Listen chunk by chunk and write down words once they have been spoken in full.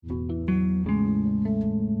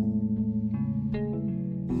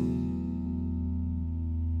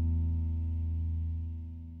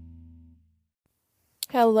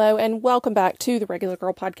Hello and welcome back to the Regular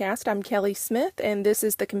Girl Podcast. I'm Kelly Smith and this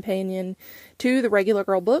is the companion to the Regular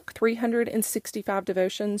Girl book, 365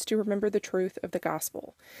 Devotions to Remember the Truth of the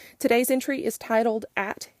Gospel. Today's entry is titled,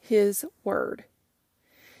 At His Word.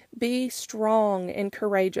 Be strong and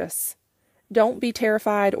courageous. Don't be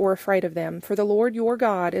terrified or afraid of them, for the Lord your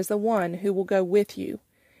God is the one who will go with you.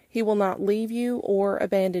 He will not leave you or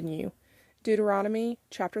abandon you. Deuteronomy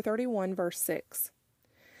chapter 31, verse 6.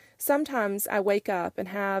 Sometimes I wake up and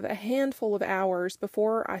have a handful of hours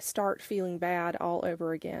before I start feeling bad all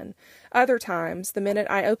over again. Other times, the minute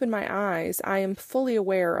I open my eyes, I am fully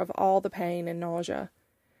aware of all the pain and nausea.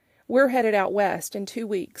 We're headed out west in 2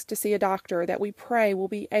 weeks to see a doctor that we pray will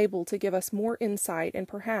be able to give us more insight and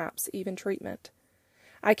perhaps even treatment.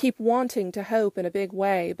 I keep wanting to hope in a big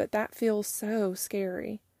way, but that feels so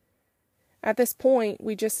scary. At this point,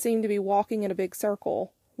 we just seem to be walking in a big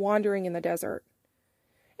circle, wandering in the desert.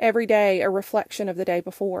 Every day a reflection of the day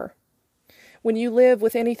before. When you live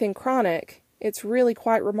with anything chronic, it's really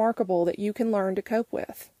quite remarkable that you can learn to cope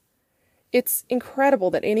with. It's incredible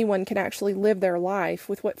that anyone can actually live their life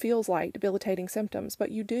with what feels like debilitating symptoms, but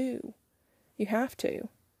you do. You have to.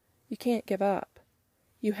 You can't give up.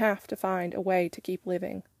 You have to find a way to keep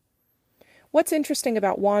living. What's interesting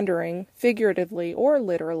about wandering, figuratively or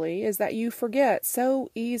literally, is that you forget so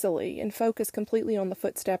easily and focus completely on the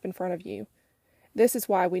footstep in front of you. This is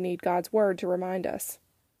why we need God's Word to remind us.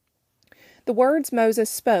 The words Moses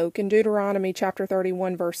spoke in Deuteronomy chapter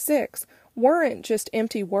 31, verse 6, weren't just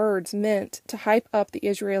empty words meant to hype up the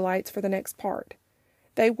Israelites for the next part.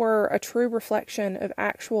 They were a true reflection of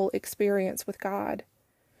actual experience with God.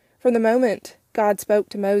 From the moment God spoke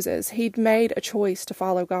to Moses, he'd made a choice to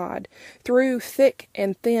follow God. Through thick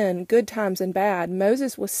and thin, good times and bad,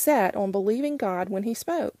 Moses was set on believing God when he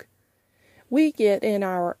spoke. We get in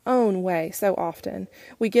our own way so often.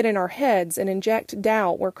 We get in our heads and inject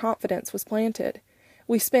doubt where confidence was planted.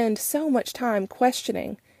 We spend so much time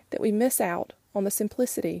questioning that we miss out on the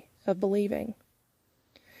simplicity of believing.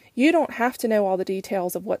 You don't have to know all the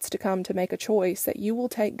details of what's to come to make a choice that you will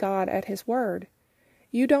take God at His word.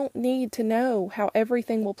 You don't need to know how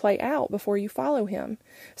everything will play out before you follow Him.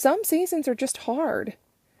 Some seasons are just hard.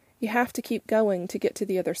 You have to keep going to get to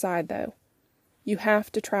the other side, though. You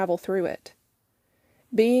have to travel through it.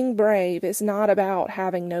 Being brave is not about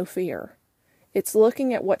having no fear. It's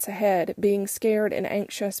looking at what's ahead, being scared and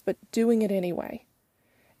anxious, but doing it anyway.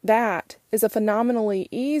 That is a phenomenally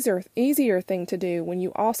easier thing to do when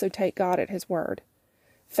you also take God at His word.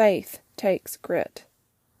 Faith takes grit.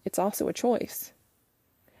 It's also a choice.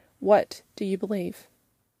 What do you believe?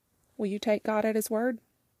 Will you take God at His word?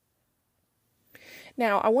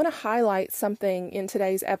 Now, I want to highlight something in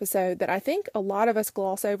today's episode that I think a lot of us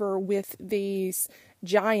gloss over with these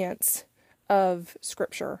giants of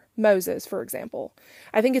Scripture. Moses, for example.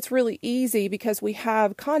 I think it's really easy because we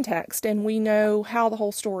have context and we know how the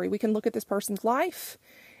whole story. We can look at this person's life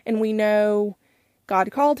and we know God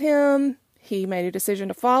called him, he made a decision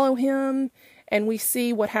to follow him, and we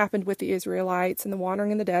see what happened with the Israelites and the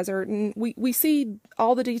wandering in the desert, and we see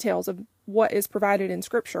all the details of what is provided in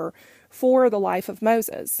Scripture for the life of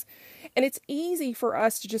Moses. And it's easy for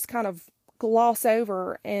us to just kind of gloss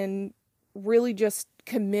over and really just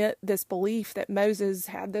commit this belief that Moses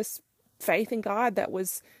had this faith in God that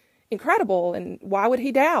was incredible, and why would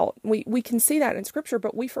he doubt? We can see that in Scripture,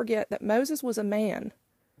 but we forget that Moses was a man.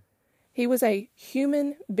 He was a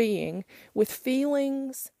human being with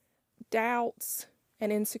feelings, doubts,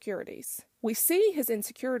 and insecurities. We see his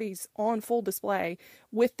insecurities on full display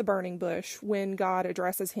with the burning bush when God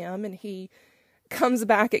addresses him and he comes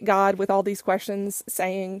back at God with all these questions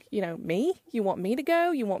saying, me? You want me to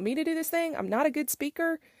go? You want me to do this thing? I'm not a good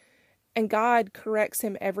speaker. And God corrects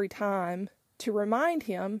him every time to remind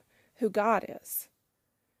him who God is.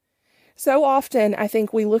 So often, I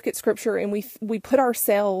think we look at Scripture and we put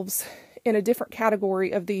ourselves in a different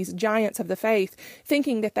category of these giants of the faith,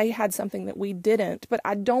 thinking that they had something that we didn't, but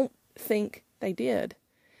I don't think they did.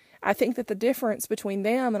 I think that the difference between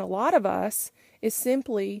them and a lot of us is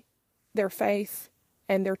simply their faith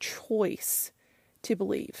and their choice to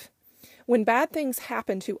believe. When bad things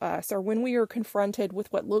happen to us, or when we are confronted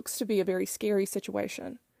with what looks to be a very scary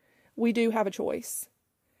situation, we do have a choice.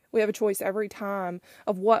 We have a choice every time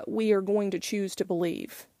of what we are going to choose to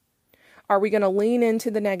believe. Are we going to lean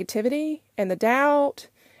into the negativity and the doubt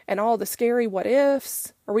and all the scary what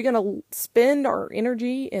ifs? Are we going to spend our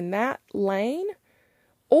energy in that lane?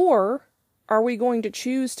 Or are we going to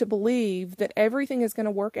choose to believe that everything is going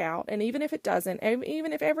to work out, and even if it doesn't,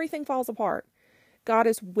 even if everything falls apart, God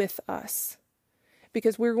is with us?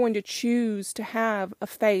 Because we're going to choose to have a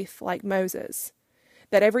faith like Moses,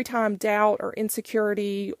 That every time doubt or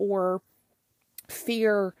insecurity or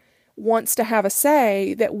fear wants to have a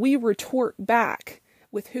say, that we retort back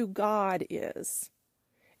with who God is.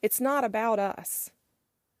 It's not about us.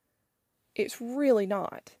 It's really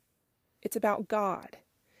not. It's about God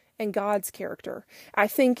and God's character. I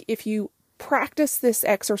think if you practice this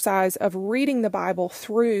exercise of reading the Bible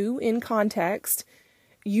through in context,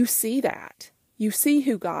 you see that. You see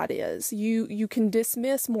who God is. You can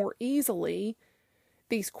dismiss more easily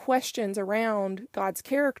these questions around God's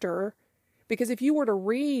character, because if you were to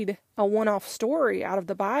read a one-off story out of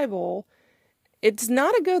the Bible, it's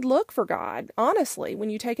not a good look for God, honestly, when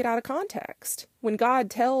you take it out of context. When God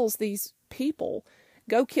tells these people,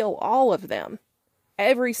 go kill all of them,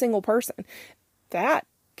 every single person, that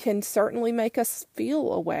can certainly make us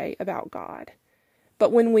feel a way about God.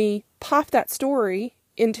 But when we pop that story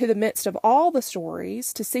into the midst of all the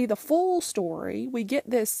stories to see the full story, we get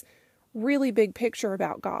this really big picture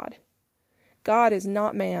about God. God is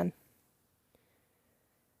not man.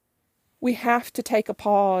 We have to take a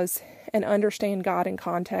pause and understand God in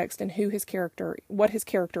context and who his character, what his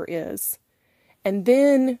character is. And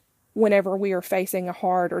then whenever we are facing a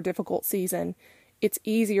hard or difficult season, it's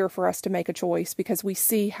easier for us to make a choice because we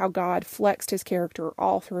see how God flexed his character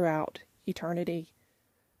all throughout eternity,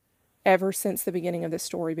 ever since the beginning of this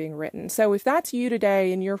story being written. So if that's you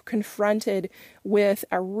today and you're confronted with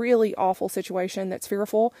a really awful situation that's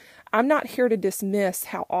fearful, I'm not here to dismiss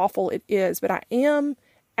how awful it is, but I am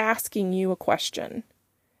asking you a question.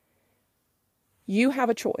 You have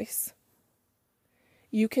a choice.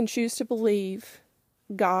 You can choose to believe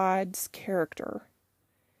God's character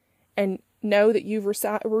and know that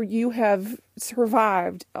you have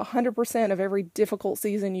survived 100% of every difficult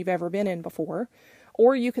season you've ever been in before,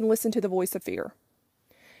 or you can listen to the voice of fear.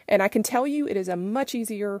 And I can tell you it is a much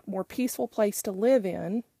easier, more peaceful place to live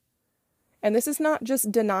in. And this is not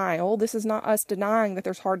just denial. This is not us denying that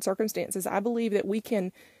there's hard circumstances. I believe that we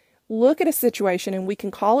can look at a situation and we can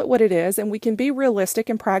call it what it is, and we can be realistic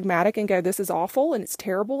and pragmatic and go, this is awful and it's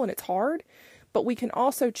terrible and it's hard. But we can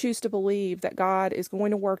also choose to believe that God is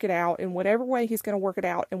going to work it out in whatever way he's going to work it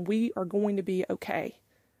out, and we are going to be okay.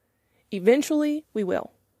 Eventually, we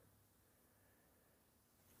will.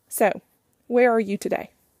 So, where are you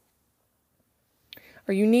today?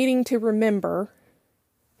 Are you needing to remember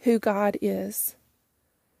who God is?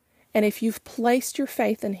 And if you've placed your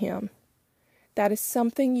faith in him, that is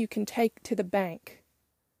something you can take to the bank.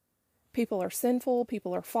 People are sinful,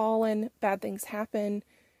 people are fallen, bad things happen,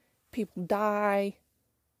 people die.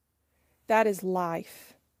 That is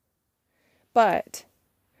life. But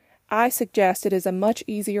I suggest it is a much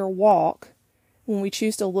easier walk when we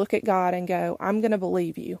choose to look at God and go, I'm going to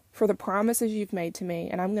believe you for the promises you've made to me,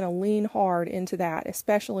 and I'm going to lean hard into that,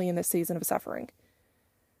 especially in this season of suffering.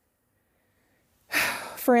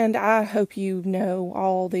 Friend, I hope you know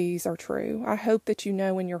all these are true. I hope that you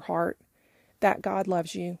know in your heart that God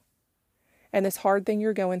loves you, and this hard thing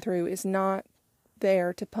you're going through is not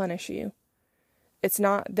there to punish you. It's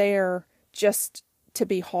not there just to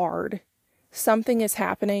be hard. Something is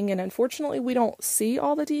happening, and unfortunately we don't see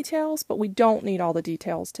all the details, but we don't need all the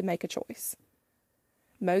details to make a choice.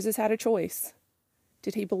 Moses had a choice.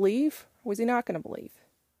 Did he believe, or was he not going to believe?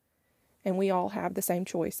 And we all have the same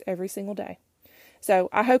choice every single day. So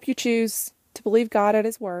I hope you choose to believe God at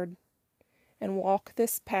his word and walk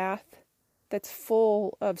this path that's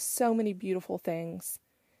full of so many beautiful things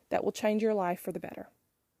that will change your life for the better.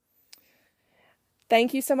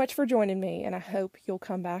 Thank you so much for joining me, and I hope you'll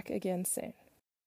come back again soon.